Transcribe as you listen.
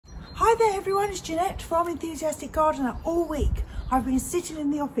Hi there everyone, it's Jeanette from Enthusiastic Gardener. All week I've been sitting in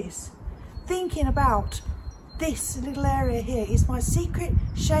the office thinking about this little area here. It's my secret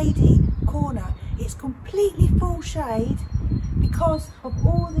shady corner. It's completely full shade because of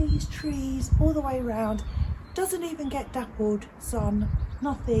all these trees all the way around. Doesn't even get dappled sun,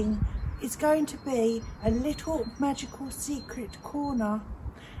 nothing. It's going to be a little magical secret corner.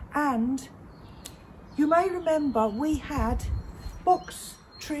 And you may remember we had box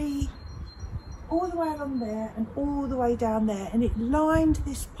tree all the way along there and all the way down there, and it lined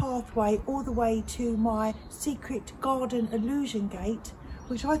this pathway all the way to my secret garden illusion gate,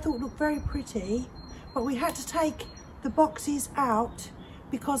 which I thought looked very pretty, but we had to take the boxes out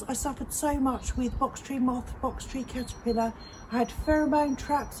because I suffered so much with box tree moth, box tree caterpillar. I had pheromone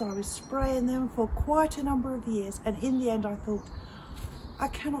traps, I was spraying them for quite a number of years, and in the end I thought, I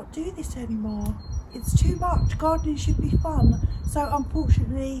cannot do this anymore. It's too much. Gardening should be fun. So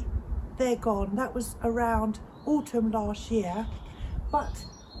unfortunately, they're gone. That was around autumn last year. But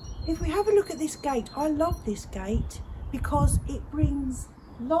if we have a look at this gate, I love this gate because it brings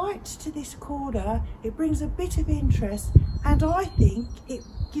light to this corner. It brings a bit of interest, and I think it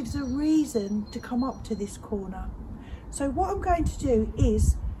gives a reason to come up to this corner. So what I'm going to do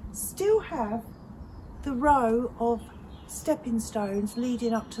is still have the row of stepping stones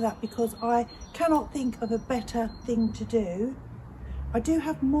leading up to that because I cannot think of a better thing to do. I do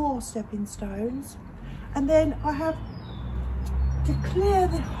have more stepping stones, and then I have to clear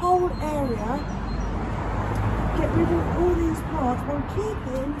the whole area, get rid of all these plants while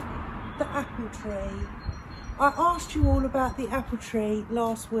keeping the apple tree. I asked you all about the apple tree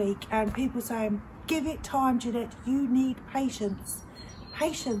last week and people saying, give it time, Jeanette, you need patience.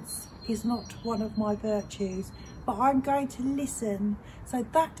 Patience is not one of my virtues, but I'm going to listen. So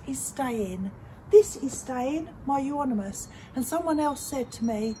that is staying. This is staying, my euonymus. And someone else said to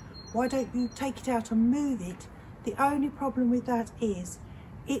me, why don't you take it out and move it? The only problem with that is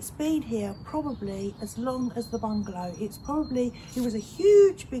it's been here probably as long as the bungalow. It was a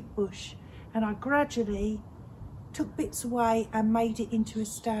huge big bush, and I gradually took bits away and made it into a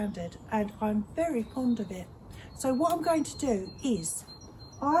standard, and I'm very fond of it. So what I'm going to do is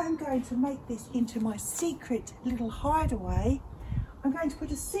I am going to make this into my secret little hideaway. I'm going to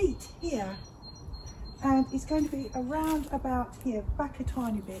put a seat here, and it's going to be around about here, back a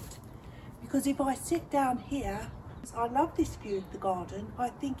tiny bit, because if I sit down here, I love this view of the garden. I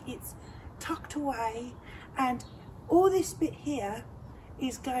think it's tucked away, and all this bit here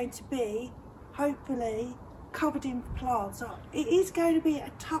is going to be hopefully covered in plants. So it is going to be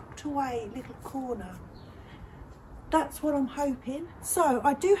a tucked away little corner. That's what I'm hoping. So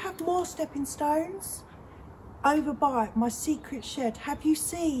I do have more stepping stones over by my secret shed. Have you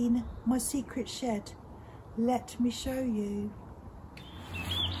seen my secret shed? Let me show you.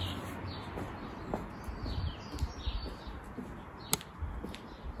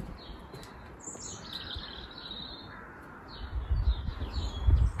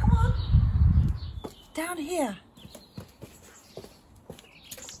 Come on, down here.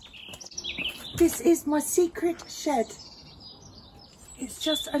 This is my secret shed. It's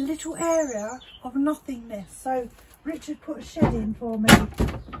just a little area of nothingness. So Richard put a shed in for me.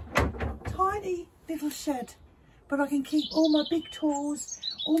 Tiny little shed, but I can keep all my big tools,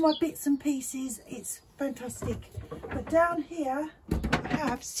 all my bits and pieces. It's fantastic. But down here I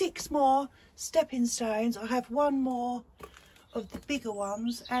have 6 more stepping stones. I have 1 more of the bigger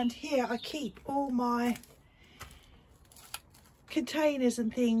ones, and here I keep all my containers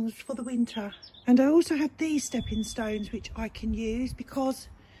and things for the winter. And I also have these stepping stones which I can use because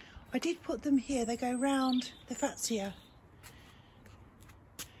I did put them here. They go round the fascia.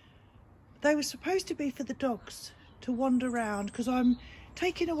 They were supposed to be for the dogs to wander around because I'm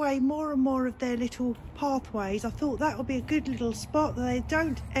taking away more and more of their little pathways. I thought that would be a good little spot. They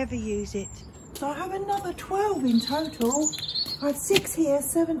don't ever use it. So I have another 12 in total. I have 6 here,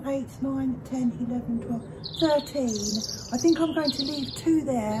 7, 8, 9, 10, 11, 12, 13. I think I'm going to leave 2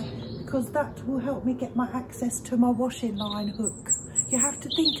 there because that will help me get my access to my washing line hook. You have to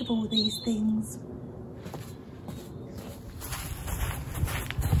think of all these things.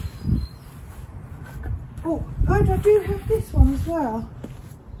 Oh, and I do have this one as well.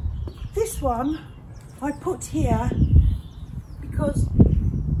 This one I put here because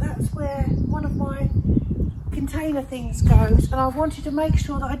that's where one of my container things goes, and I wanted to make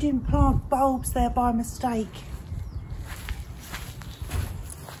sure that I didn't plant bulbs there by mistake.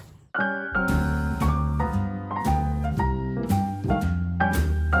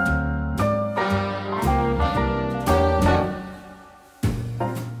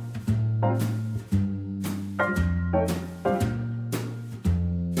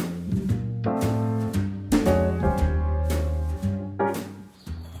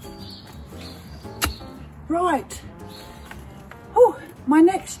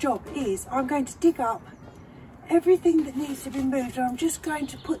 is I'm going to dig up everything that needs to be moved, and I'm just going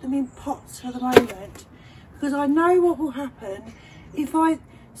to put them in pots for the moment, because I know what will happen if I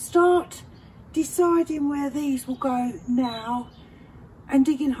start deciding where these will go now and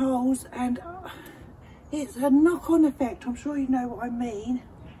digging holes, and it's a knock-on effect. I'm sure you know what I mean,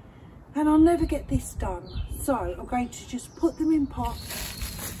 and I'll never get this done. So I'm going to just put them in pots.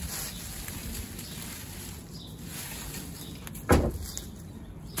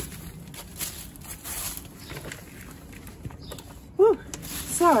 Woo.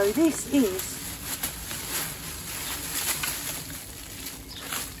 So this is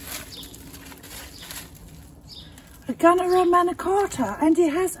a Gunnera manicata, and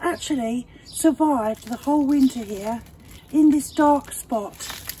it has actually survived the whole winter here in this dark spot.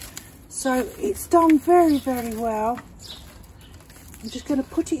 So it's done very, very well. I'm just going to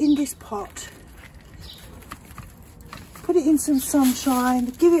put it in this pot, put it in some sunshine,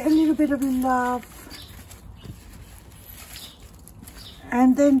 give it a little bit of love,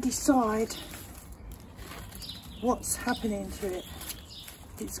 and then decide what's happening to it.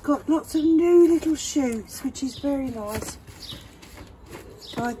 It's got lots of new little shoots, which is very nice.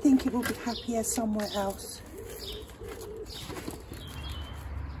 So I think it will be happier somewhere else.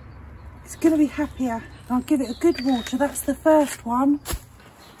 It's going to be happier. I'll give it a good water. That's the first one.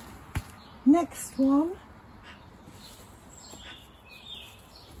 Next one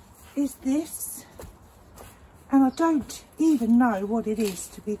is this. And I don't even know what it is,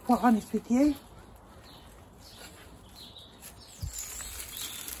 to be quite honest with you.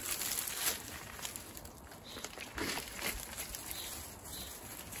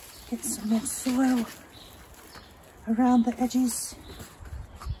 Get some more soil around the edges.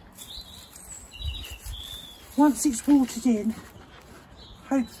 Once it's watered in,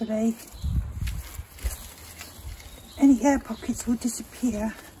 hopefully any air pockets will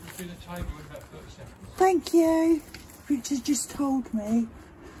disappear. Thank you. Richard just told me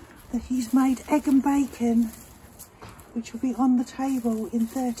that he's made egg and bacon, which will be on the table in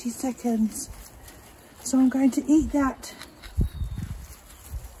 30 seconds. So I'm going to eat that.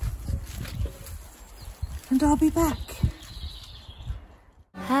 And I'll be back.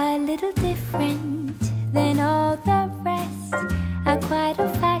 A little different than all the rest. I'm quite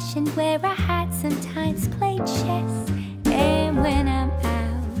old-fashioned, where I had sometimes played chess. And when I'm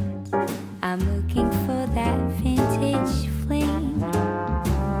out, I'm looking for that vintage fling.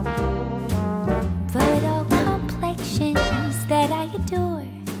 But all complexions that I adore,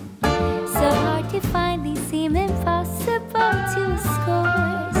 so hard to find, these seem impossible to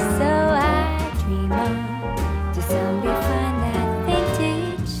score. So I dream on to someday find that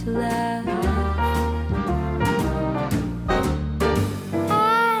vintage love. I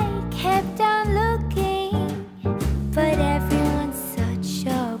kept on looking, but everyone's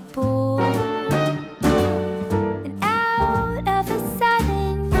such a bore. And out of a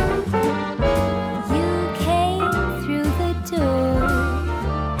sudden, you came through the door.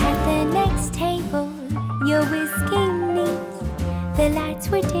 At the next table, your whiskey neat, the lights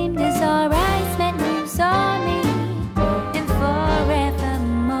were dimmed as our eyes met and you saw me. And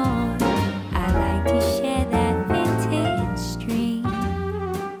forevermore, I like to share that vintage dream.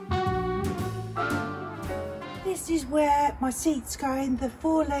 This is where my seats go in. The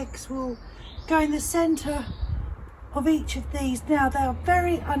four legs will go in the centre of each of these. Now they are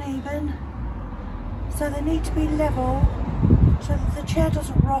very uneven, so they need to be level so that the chair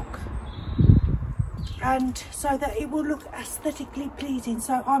doesn't rock, and so that it will look aesthetically pleasing.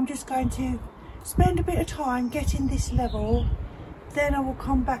 So I'm just going to spend a bit of time getting this level, then I will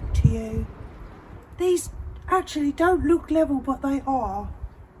come back to you. These actually don't look level, but they are.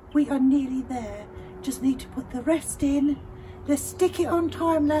 We are nearly there. Just need to put the rest in. Let's stick it on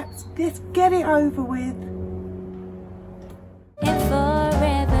time lapse. Let's get it over with. And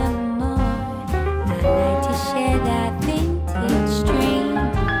forevermore, I like to share that vintage dream.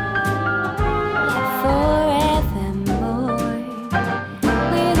 And forevermore,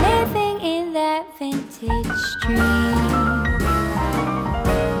 we're living in that vintage dream.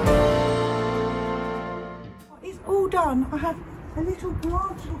 It's all done. I have a little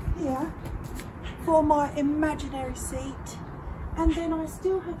branch up here for my imaginary seat, and then I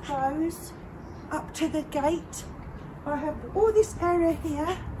still have those up to the gate. I have all this area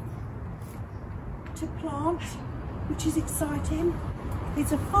here to plant, which is exciting.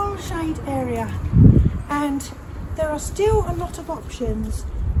 It's a full shade area, and there are still a lot of options.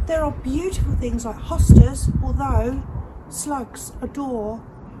 There are beautiful things like hostas, although slugs adore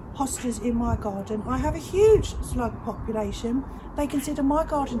hostas in my garden. I have a huge slug population. They consider my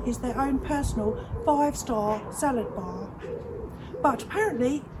garden is their own personal 5-star salad bar. But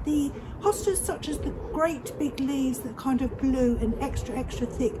apparently the hostas, such as the great big leaves that kind of blue and extra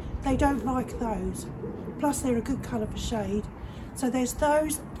thick, they don't like those. Plus they're a good colour for shade. So there's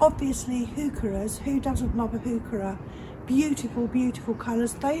those, obviously heucheras. Who doesn't love a heuchera? Beautiful, beautiful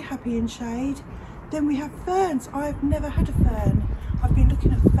colours. They happy in shade. Then we have ferns. I've never had a fern. I've been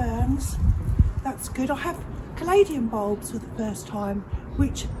looking at ferns. That's good. I have caladium bulbs for the first time,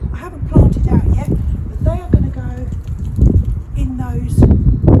 which I haven't planted out yet, but they are going to go in those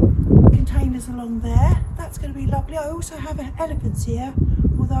containers along there. That's going to be lovely. I also have elephants here,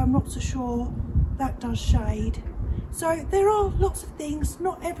 although I'm not so sure that does shade. So there are lots of things.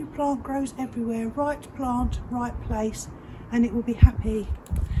 Not every plant grows everywhere. Right plant, right place, and it will be happy.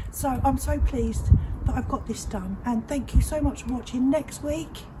 So I'm so pleased that I've got this done, and thank you so much for watching. Next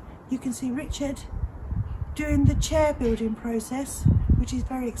week you can see Richard doing the chair building process, which is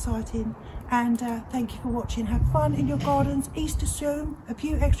very exciting. And thank you for watching. Have fun in your gardens. Easter soon, a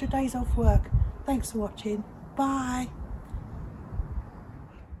few extra days off work. Thanks for watching. Bye.